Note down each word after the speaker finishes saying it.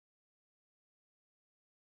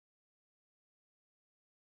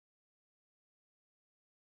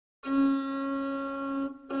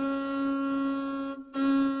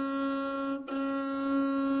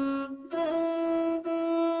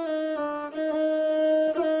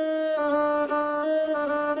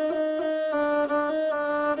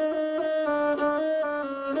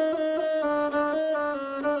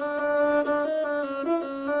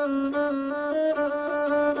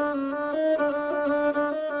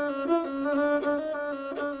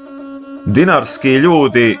Dinarski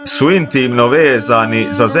ljudi su intimno vezani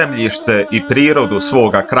za zemljište i prirodu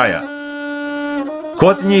svoga kraja.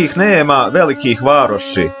 Kod njih nema velikih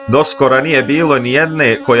varoši, doskora nije bilo ni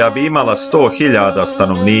jedne koja bi imala 100.000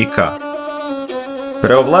 stanovnika.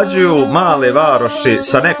 Preovlađuju male varoši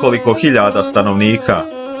sa nekoliko hiljada stanovnika,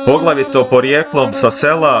 poglavito porijeklom sa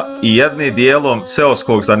sela i jednim dijelom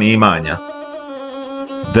seoskog zanimanja.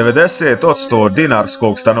 90%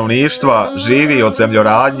 dinarskog stanovništva živi od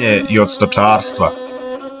zemljoradnje i od stočarstva.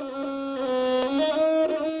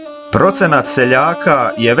 Procenat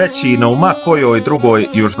seljaka je veći no u ma kojoj drugoj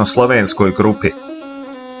južnoslovenskoj grupi.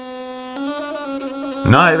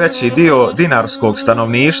 Najveći dio dinarskog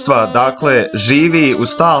stanovništva, dakle, živi u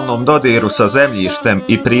stalnom dodiru sa zemljištem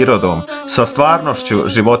i prirodom, sa stvarnošću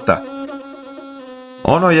života.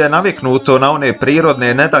 Ono je naviknuto na one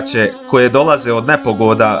prirodne nedaće koje dolaze od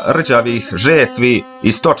nepogoda, rđavih, žetvi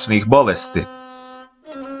i stočnih bolesti.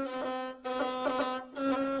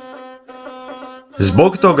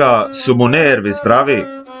 Zbog toga su mu nervi zdravi,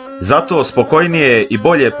 zato spokojnije i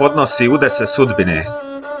bolje podnosi udese sudbine.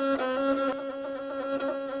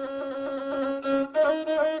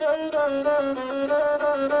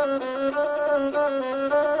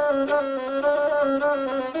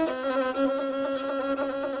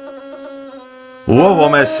 U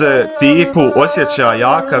ovome se tipu osjeća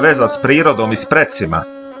jaka veza s prirodom i s precima.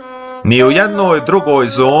 Ni u jednoj drugoj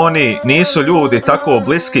zoni nisu ljudi tako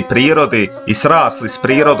bliski prirodi i srasli s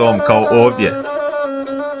prirodom kao ovdje.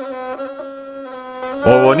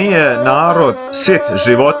 Ovo nije narod sit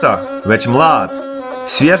života, već mlad,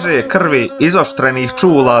 svježe krvi, izoštrenih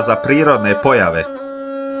čula za prirodne pojave.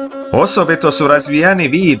 Osobito su razvijeni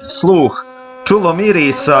vid, sluh, čulo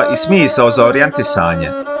mirisa i smisao za orijentisanje.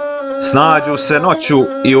 Snađu se noću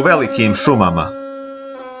i u velikim šumama.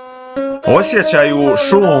 Osjećaju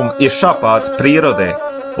šum i šapat prirode,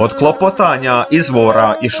 od klopotanja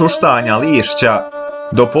izvora i šuštanja lišća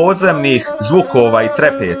do podzemnih zvukova i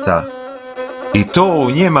trepeta. I to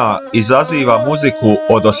u njima izaziva muziku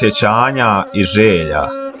od osjećanja i želja.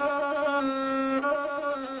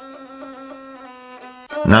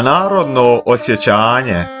 Na narodno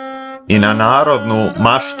osjećanje i na narodnu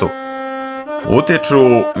maštu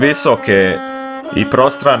utiču visoke i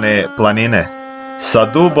prostrane planine sa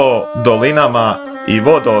dubo dolinama i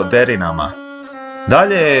vododerinama.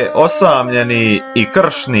 Dalje osamljeni i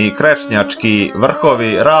kršni krešnjački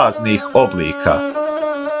vrhovi raznih oblika.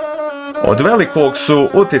 Od velikog su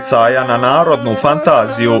uticaja na narodnu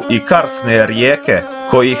fantaziju i karsne rijeke,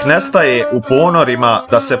 kojih nestaje u ponorima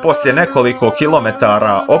da se poslije nekoliko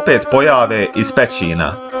kilometara opet pojave iz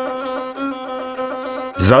pećina.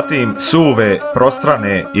 Zatim suve,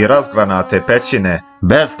 prostrane i razgranate pećine,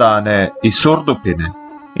 bezdane i surdupine,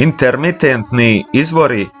 intermitentni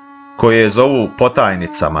izvori koje zovu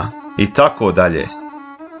potajnicama i tako dalje.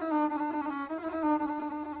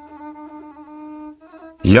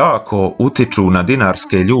 Jako utiču na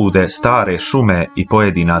dinarske ljude stare šume i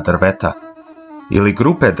pojedina drveta ili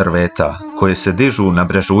grupe drveta koje se dižu na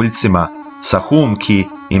brežuljcima sa humki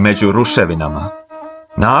i među ruševinama.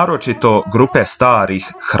 Naročito grupe starih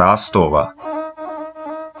hrastova.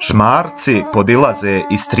 Žmarci podilaze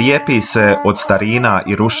i strijepi se od starina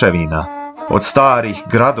i ruševina, od starih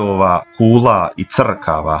gradova, kula i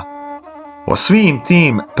crkava. O svim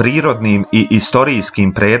tim prirodnim i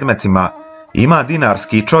istorijskim predmetima ima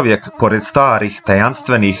dinarski čovjek, pored starih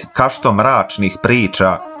tajanstvenih kašto-mračnih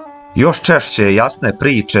priča, još češće jasne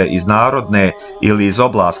priče iz narodne ili iz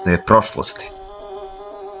oblasne prošlosti.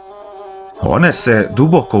 One se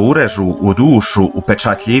duboko urežu u dušu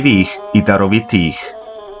upečatljivijih i darovitijih.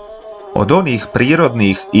 Od onih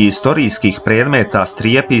prirodnih i istorijskih predmeta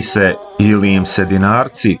strijepi se ili im se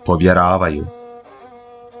dinarci povjeravaju.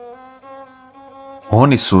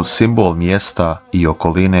 Oni su simbol mjesta i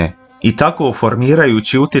okoline i tako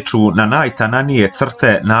formirajući utiču na najtananije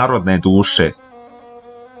crte narodne duše.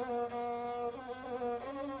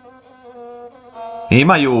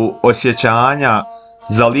 Imaju osjećanja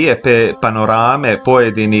za lijepe panorame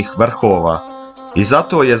pojedinih vrhova i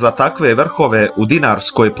zato je za takve vrhove u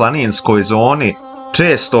dinarskoj planinskoj zoni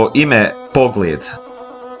često ime Pogled.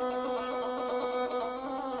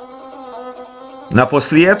 Na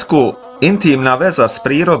posljetku Intimna veza s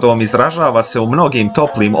prirodom izražava se u mnogim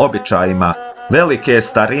toplim običajima, velike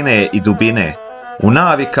starine i dubine, u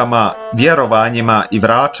navikama, vjerovanjima i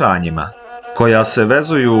vraćanjima, koja se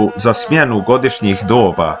vezuju za smjenu godišnjih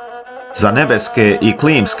doba, za nebeske i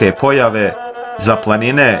klimske pojave, za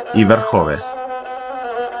planine i vrhove.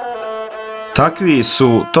 Takvi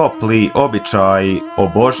su topli običaji o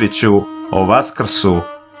Božiću, o Vaskrsu,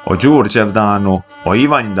 o Đurđevdanu, o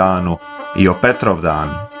Ivanjdanu i o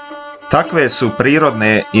Petrovdanu. Takve su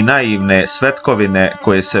prirodne i naivne svetkovine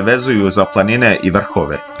koje se vezuju za planine i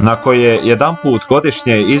vrhove, na koje jedanput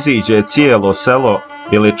godišnje iziđe cijelo selo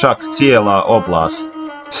ili čak cijela oblast.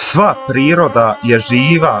 Sva priroda je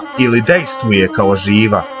živa ili dejstvuje kao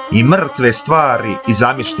živa, i mrtve stvari i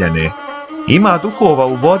zamišljene. Ima duhova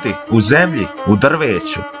u vodi, u zemlji, u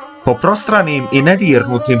drveću. Po prostranim i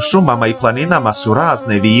nedirnutim šumama i planinama su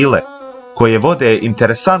razne vile, koje vode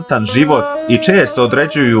interesantan život i često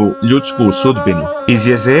određuju ljudsku sudbinu. Iz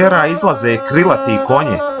jezera izlaze krilati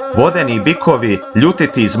konje, vodeni bikovi,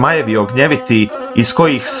 ljutiti zmajevi ognjeviti, iz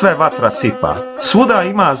kojih sve vatra sipa. Svuda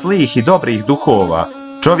ima zlih i dobrih duhova.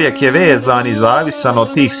 Čovjek je vezan i zavisan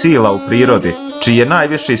od tih sila u prirodi, čiji je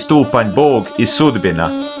najviši stupanj Bog i sudbina,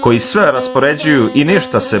 koji sve raspoređuju i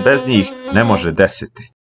ništa se bez njih ne može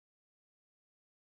desiti.